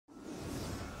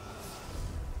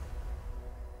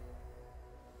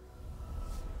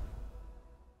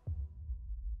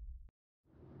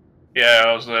Yeah,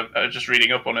 I was just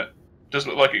reading up on it. Does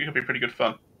look like it could be pretty good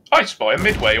fun. I spy a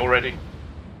midway already.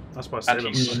 That's why I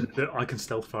And say that I can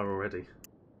stealth fire already.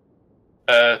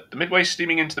 The midway's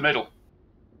steaming into the middle.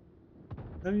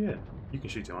 Oh yeah, you can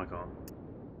shoot him, I can't.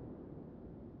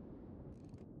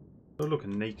 Oh look, a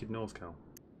naked North Cal.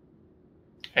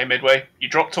 Hey midway, you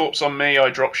drop torps on me, I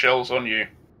drop shells on you.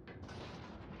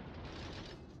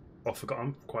 Oh, I forgot,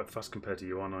 I'm quite fast compared to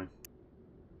you, aren't I?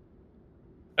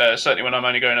 Certainly when I'm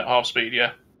only going at half speed,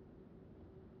 yeah.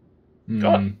 Mm.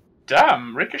 God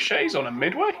damn, Ricochet's on a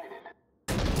midway?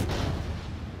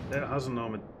 Yeah, it has an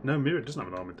armoured... No, Mirror doesn't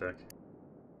have an armoured deck.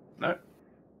 No.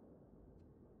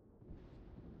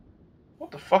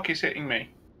 What the fuck is hitting me?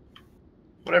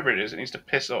 Whatever it is, it needs to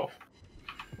piss off.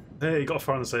 Hey, you got a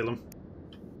fire on the Salem.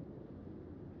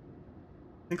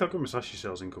 I think I've got Musashi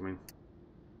shells incoming.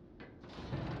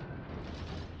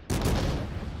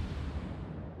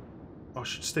 Oh, I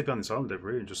should stay behind this island over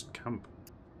here and just camp.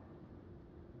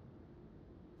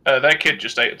 Their kid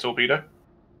just ate a torpedo.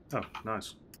 Oh,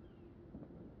 nice.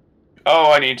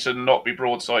 Oh, I need to not be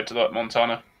broadside to that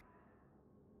Montana.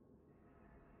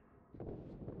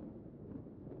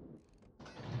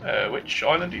 Which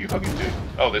island are you hugging to?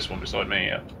 Oh, this one beside me,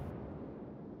 yeah.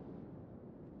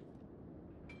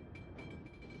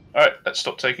 Alright, let's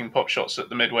stop taking pot shots at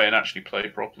the midway and actually play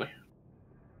properly.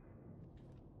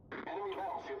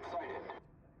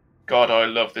 God, I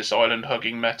love this island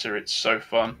hugging meta, it's so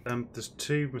fun. There's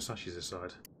two Musashis this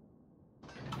side.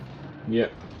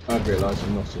 Yep, I've realised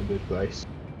I'm not in a good place.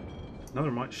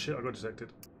 Another might. Shit, I got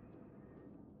detected.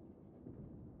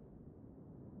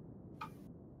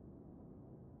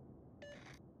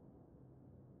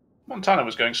 Montana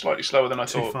was going slightly slower than I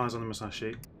Two thought. fires on the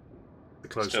Musashi. The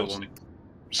closer Still one.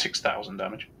 6,000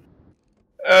 damage.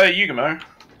 Yugamo.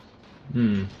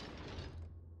 Hmm.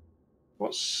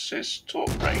 What's his torp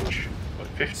range? What,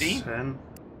 15? 10.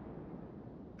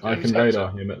 I can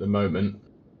radar him at the moment,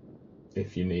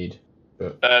 if you need.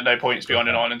 But no points behind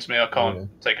an island to me, I can't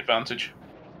take advantage.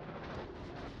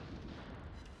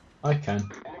 I can.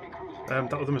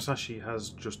 That other Musashi has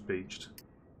just beached.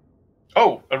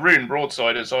 Oh, a rune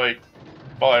broadside as I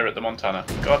fire at the Montana.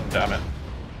 God damn it.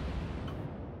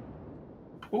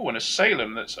 Ooh, and a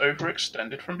Salem that's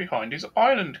overextended from behind his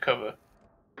island cover.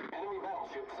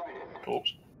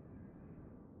 Torps.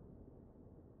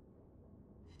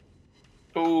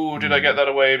 Ooh, did I get that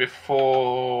away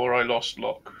before I lost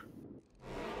lock?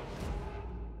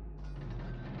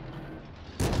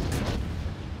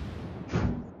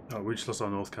 Oh, we just lost our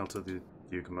North Cal to the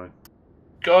Yugamo.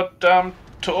 Goddamn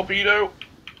torpedo!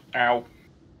 Ow.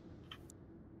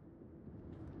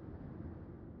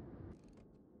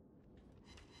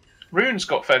 Rune's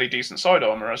got fairly decent side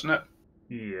armour, hasn't it?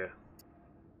 Yeah.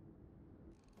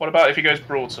 What about if he goes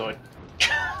broadside?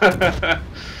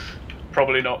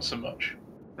 Probably not so much.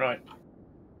 Right.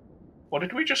 What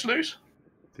did we just lose?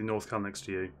 The North Cal next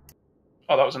to you.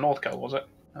 Oh, that was a North Cal, was it?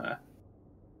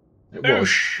 It was.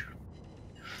 Oosh.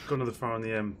 Got another fire on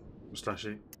the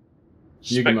Musashi.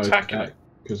 Spectacular.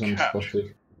 Because I'm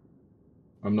spotted.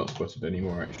 I'm not spotted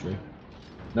anymore, actually.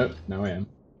 Nope, now I am.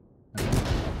 Do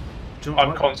you know what,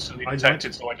 I'm constantly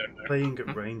detected, so I don't know. Playing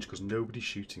at range because nobody's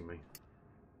shooting me.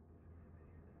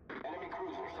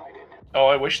 Oh,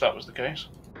 I wish that was the case.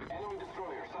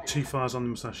 2 fires on the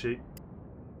Musashi.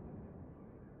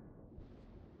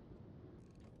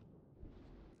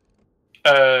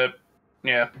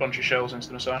 Yeah, bunch of shells into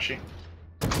the Musashi.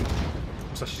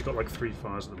 Musashi's got like 3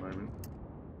 fires at the moment.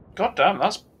 God damn,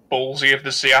 that's ballsy of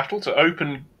the Seattle to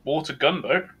open water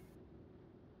gunboat.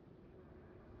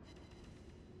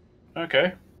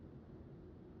 Okay.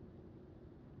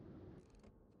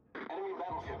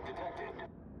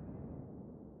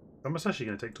 Are Musashi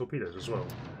going to take torpedoes as well?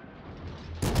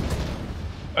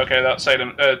 Okay, that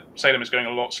Salem is going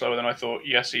a lot slower than I thought.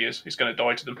 Yes, he is. He's going to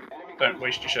die to them. Don't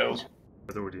waste your shells.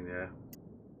 They're already in the air.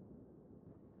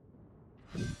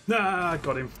 Nah,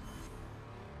 got him.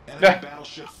 Enemy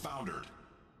battleship foundered.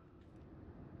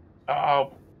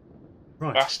 Oh,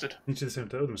 Right. bastard. I need to do the same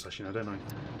to the other Musashi now, don't I?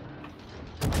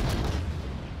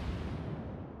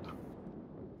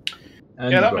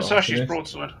 And Yeah, that you've got Musashi's Artemis.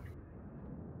 broadside.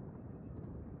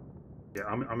 Yeah,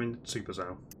 I'm in Super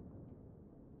Zao.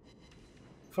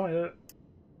 Fire!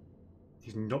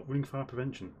 He's not running fire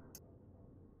prevention.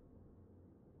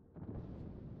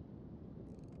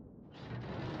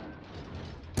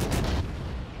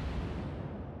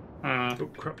 Oh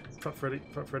crap, Fat Freddy,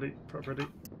 Fat Freddy, Fat Freddy.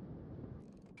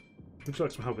 Would you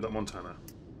like some help with that Montana?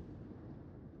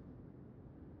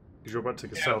 Because you're about to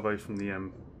take a salvo from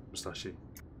the Musashi.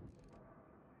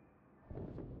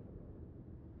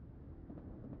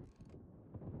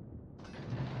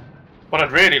 What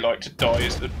I'd really like to die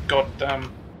is the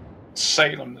goddamn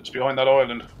Salem that's behind that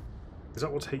island. Is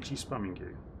that what's HE spamming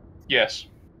you? Yes.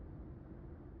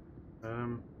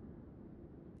 Okay.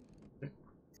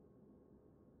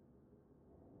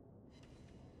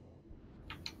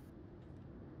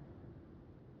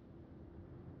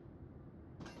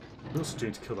 We also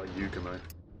need to kill that Yugamo.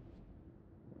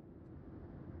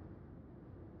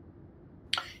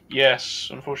 Yes,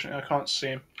 unfortunately I can't see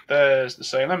him. There's the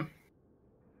Salem.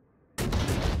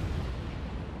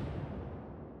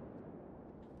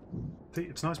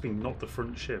 It's nice being not the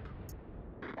front ship.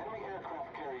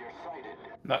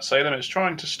 That Salem is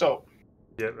trying to stop.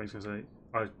 Yeah, I was going to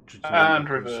say. And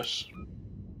reverse.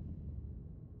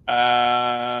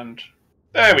 And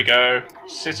there we go.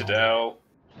 Citadel.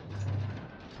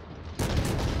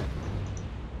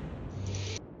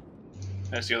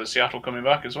 There's the other Seattle coming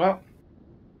back as well.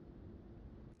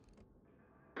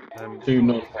 2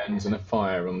 non-pens and a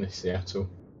fire on this Seattle.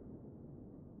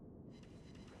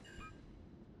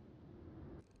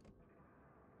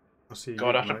 I see.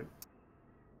 God, after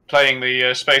playing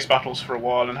the space battles for a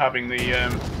while and having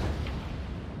the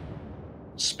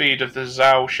speed of the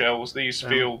Zao shells, these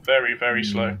feel very, very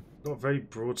slow. Got a very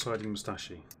broadsiding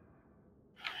moustache.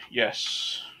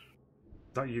 Yes.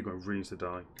 That Yugo really needs to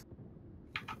die.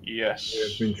 Yes. Yeah,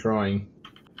 I've been trying.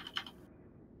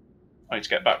 I need to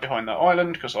get back behind that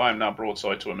island because I am now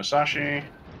broadside to a Musashi.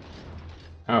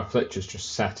 Our Fletcher's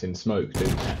just sat in smoke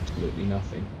doing absolutely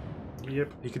nothing.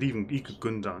 Yep, he could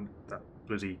gun down that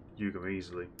bloody Yugo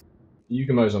easily.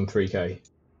 Yugamo's on 3k.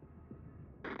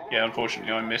 Yeah,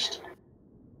 unfortunately I missed.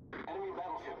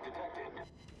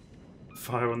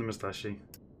 Fire on the moustache.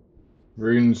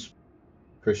 Rune's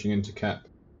pushing into cap.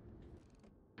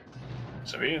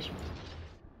 So he is.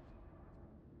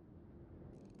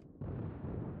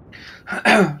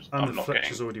 And I'm the not Fletcher's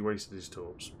getting. already wasted his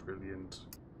torps. Brilliant.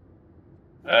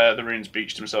 The Rune's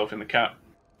beached himself in the cap.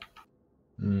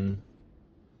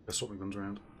 Let's swap the guns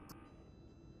around.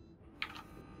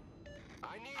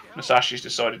 Musashi's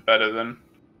decided better than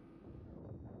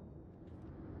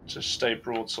to stay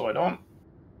broadside on.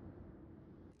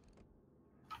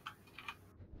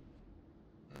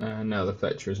 And now the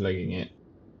Fletcher is legging it,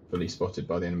 fully spotted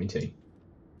by the enemy team.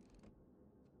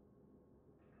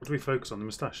 What do we focus on? The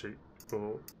moustache?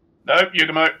 Or... No,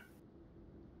 Yugamo.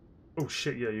 Oh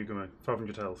shit, yeah, Yugo,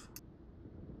 500 health.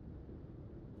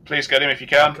 Please get him if you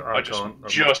can. I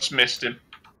just missed him.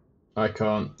 I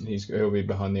can't. He'll be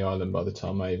behind the island by the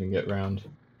time I even get round.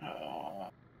 Oh,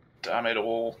 damn it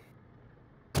all.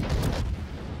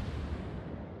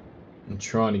 I'm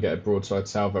trying to get a broadside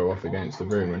salvo off against the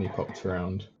Rune when he pops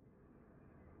around.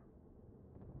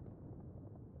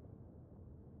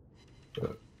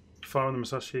 But Fire on the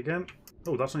Musashi again.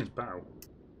 Oh, that's on his bow.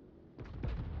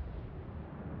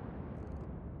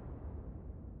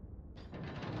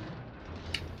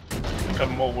 I think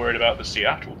I'm more worried about the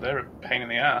Seattle. They're a pain in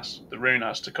the ass. The Rune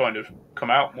has to kind of come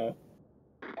out more.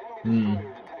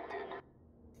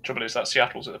 Trouble is that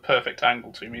Seattle's at the perfect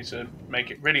angle to me to make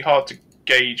it really hard to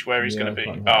gauge where he's going to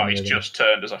be. Ah, he's just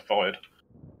turned as I fired.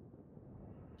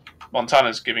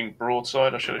 Montana's giving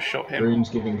broadside. I should have shot him. Rune's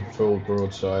giving full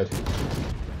broadside.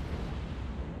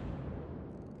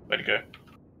 Way to go.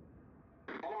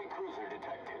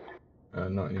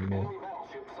 Not anymore.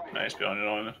 No, he's behind an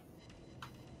island.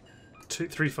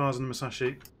 3 fires on the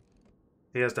Musashi.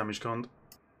 He has damage conned.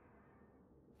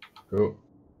 Cool.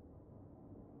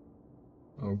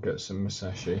 I'll get some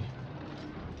Musashi.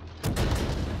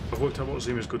 I've worked out what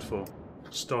Azuma's good for.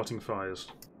 Starting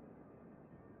fires.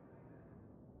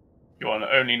 You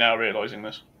are only now realising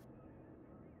this.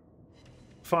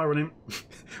 Fire on him.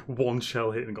 1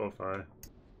 shell hit and got a fire.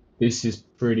 This is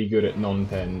pretty good at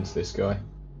non-pens, this guy.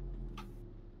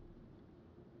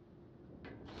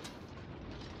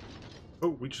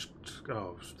 Oh, we just...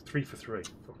 Oh, 3 for 3.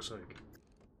 Fuck's sake.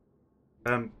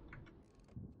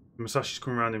 Musashi's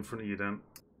coming around in front of you, Dan.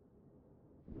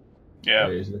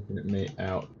 Yeah. He's looking at me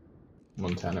out.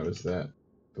 Montana was there.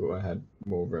 Thought I had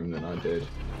more room than I did.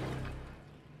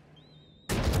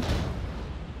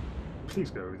 Please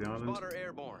go over the island. Spotter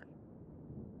airborne.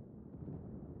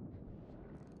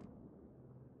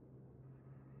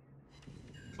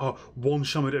 Oh, 1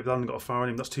 shaman over the island got a fire on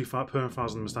him. That's 2 perma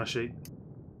fires on the Musashi.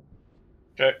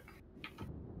 Okay.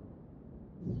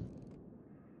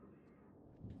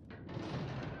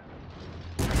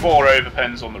 Four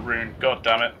overpens on the Rune. God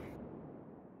damn it.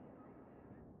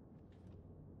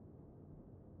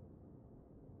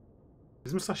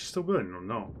 Is Musashi still burning or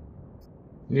not?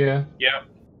 Yeah. Yeah.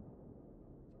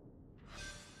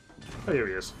 Oh, here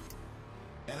he is.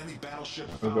 Enemy battleship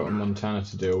We've got a foundered. Montana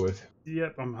to deal with.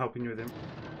 Yep, I'm helping you with him.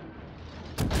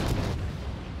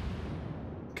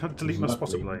 can't delete my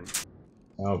spotter plane.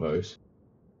 Salvos.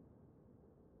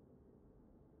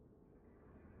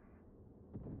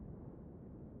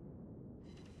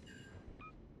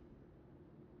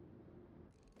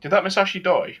 Did that Musashi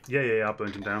die? Yeah, I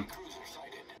burned him down.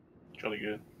 Jolly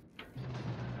good.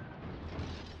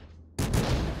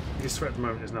 Biggest threat at the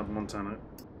moment is now the Montana.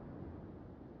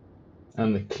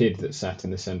 And the kid that sat in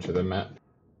the centre of the map.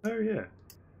 Oh, yeah.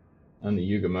 And the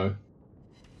Yugamo.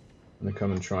 And they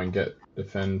come and try and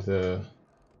defend the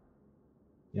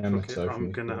Yamato. Okay,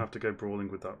 I'm going to have to go brawling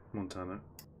with that Montana.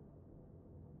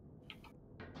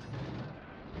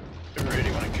 I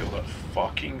really want to kill that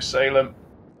fucking Salem.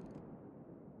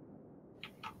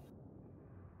 At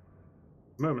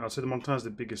the moment, I'd say the Montana's the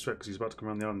biggest threat because he's about to come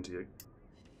around the island to you.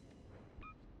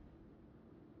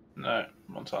 No,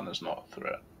 Montana's not a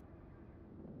threat.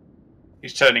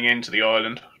 He's turning into the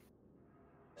island.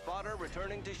 Spotter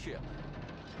returning to ship.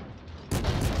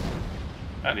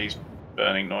 And he's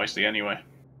burning nicely anyway.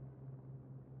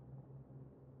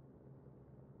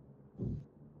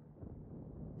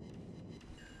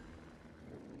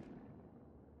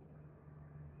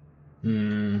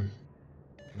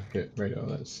 Look at radar,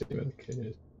 let's see where the kid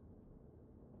is.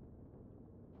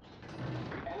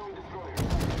 Enemy destroyer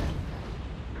sighted.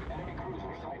 Enemy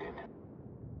cruiser sighted.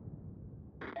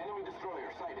 Enemy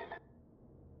destroyer sighted.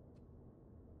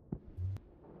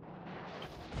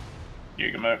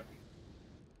 Yugamo.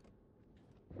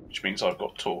 Which means I've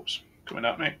got torps coming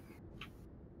at me.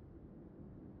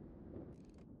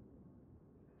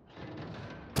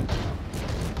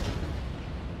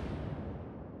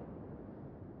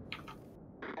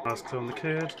 Last kill on the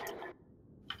kid.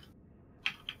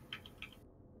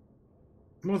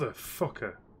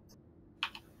 Motherfucker.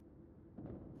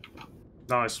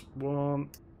 Nice one.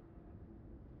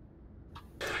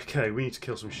 Okay, we need to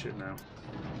kill some shit now.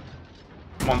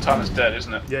 Montana's dead,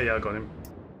 isn't it? Yeah, I got him.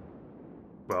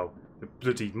 Well, the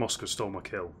bloody Moscow stole my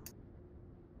kill.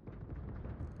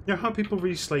 You know how people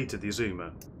really slated the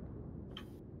Azuma?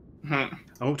 I'm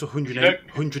up to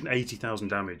 180,000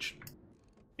 damage.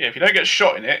 Yeah, if you don't get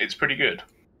shot in it, it's pretty good.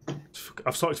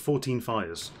 I've started 14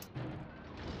 fires.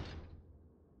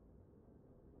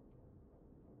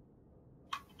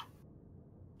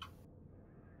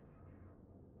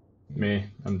 Me,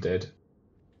 I'm dead.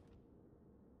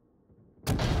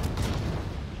 No,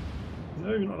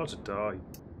 you're not allowed to die.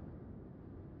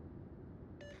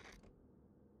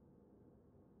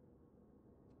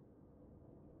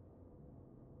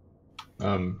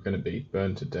 I'm gonna be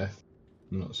burned to death.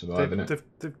 I'm not surviving it.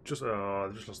 They've just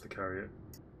lost the carrier.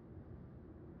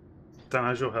 Dan,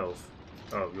 how's your health?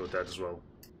 Oh, you're dead as well.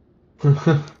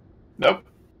 Nope.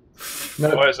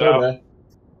 No, Why is still that? there.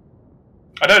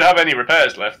 I don't have any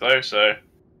repairs left though, so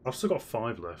I've still got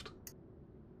 5 left.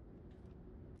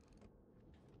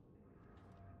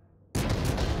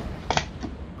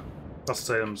 That's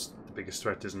Salem's the biggest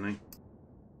threat, isn't he?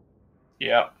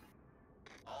 yeah.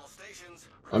 All stations.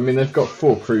 I mean, they've got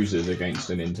 4 cruisers against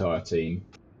an entire team.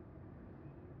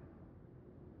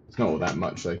 It's not all that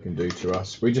much they can do to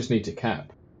us. We just need to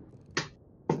cap.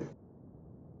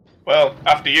 Well,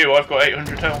 after you, I've got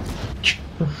 800 health.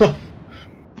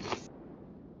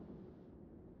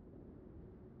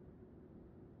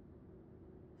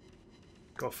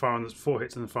 Got 4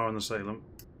 hits and 4 on the Salem.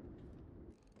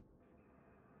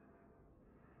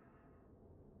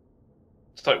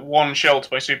 It's like one shell to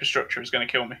my superstructure is going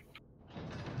to kill me.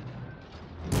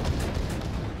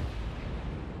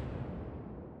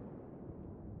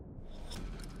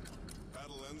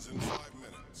 Battle ends in 5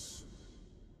 minutes.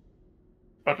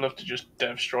 I'd love to just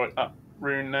dev strike that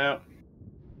rune now.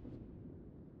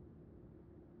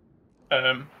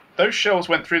 Those shells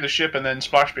went through the ship and then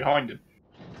splashed behind him.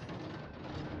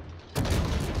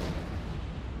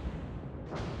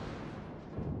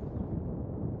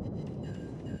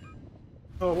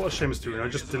 Oh, what a shame it's doing. I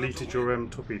just deleted your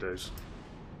torpedoes.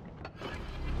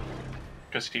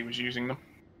 Because he was using them.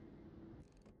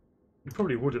 You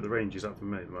probably would at the range he's at for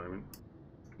me at the moment.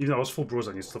 Even though I was full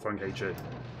broadside, you're still firing HA.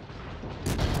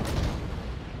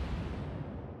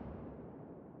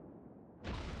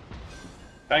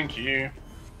 Thank you.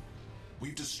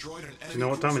 We've destroyed an enemy. Do you know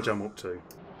what damage cruiser. I'm up to?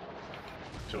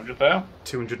 200 there.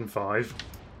 205.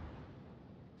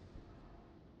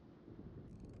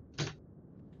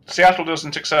 Seattle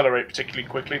doesn't accelerate particularly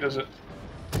quickly, does it?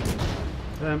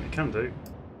 It can do.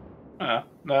 No,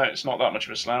 it's not that much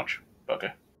of a slouch.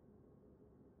 Bugger.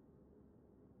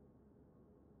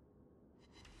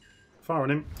 Fire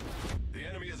on him. The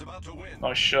enemy is about to win.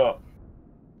 Nice shot.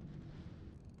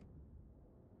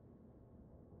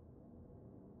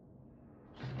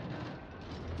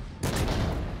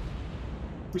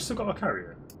 We still got our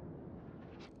carrier.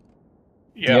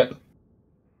 Yeah. Yep.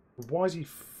 Why is he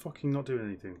fucking not doing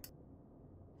anything?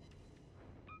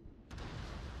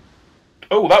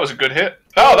 Oh, that was a good hit.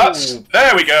 Oh, that's...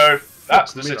 There we go.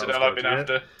 That's the me, that citadel was I've been good,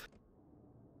 yeah. after.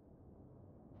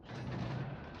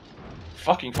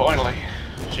 Fucking finally.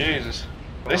 Jesus.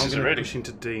 This is a really... push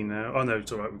into D now. Oh no,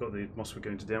 it's alright, we've got the Mosswood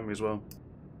going to D, haven't we, as well?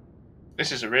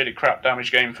 This is a really crap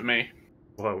damage game for me.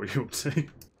 Wow, what are you up to?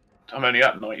 I'm only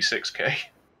at 96k.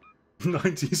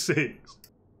 96? I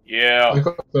Yeah.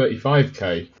 got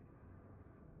 35k.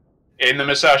 In the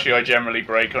Musashi, I generally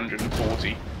break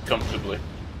 140 comfortably.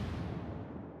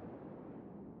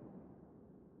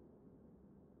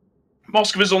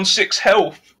 Moskva's on 6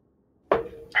 health.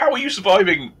 How are you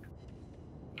surviving?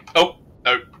 Oh,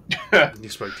 no. You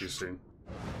spoke too soon.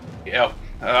 Yeah,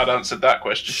 that answered that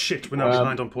question. Shit, we're now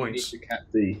behind on points. You need to cap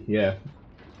D, yeah.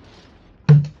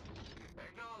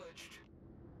 Acknowledged.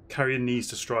 Carrier needs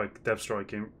to strike, Dev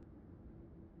strike him.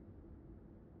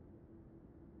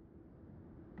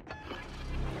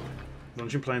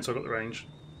 Launching plane, so I got the range.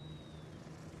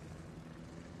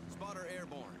 Spotter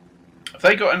airborne. Have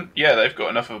they got yeah, they've got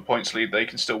enough of a points lead. They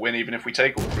can still win even if we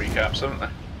take all 3 caps, haven't they?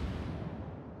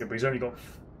 Yeah, but he's only got...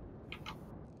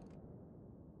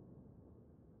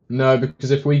 No,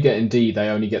 because if we get in D, they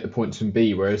only get the points from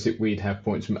B, whereas if we'd have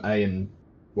points from A and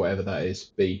whatever that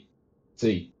is, B,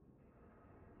 C.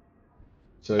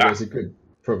 So there's a good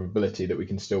probability that we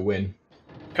can still win.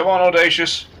 Come on,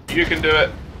 Audacious. You can do it.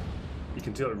 You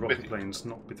can deal with rocket planes,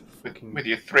 not with fucking... With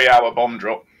your 3-hour bomb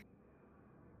drop.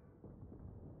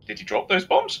 Did you drop those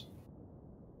bombs?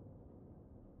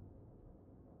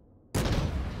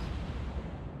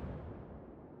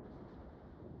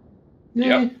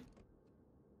 Yeah. Yep.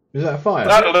 Is that a fire?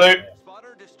 That'll do.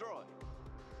 Spotter destroyed.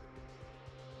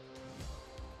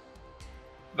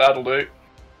 That'll do.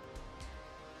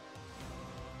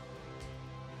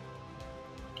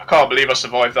 I can't believe I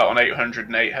survived that on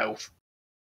 808 health.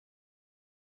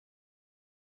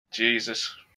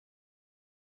 Jesus.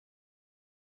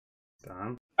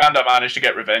 Damn. And I managed to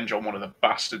get revenge on one of the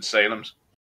bastard Salems.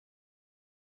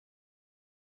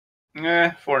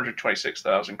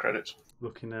 426,000 credits.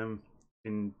 Looking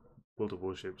in World of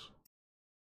Warships.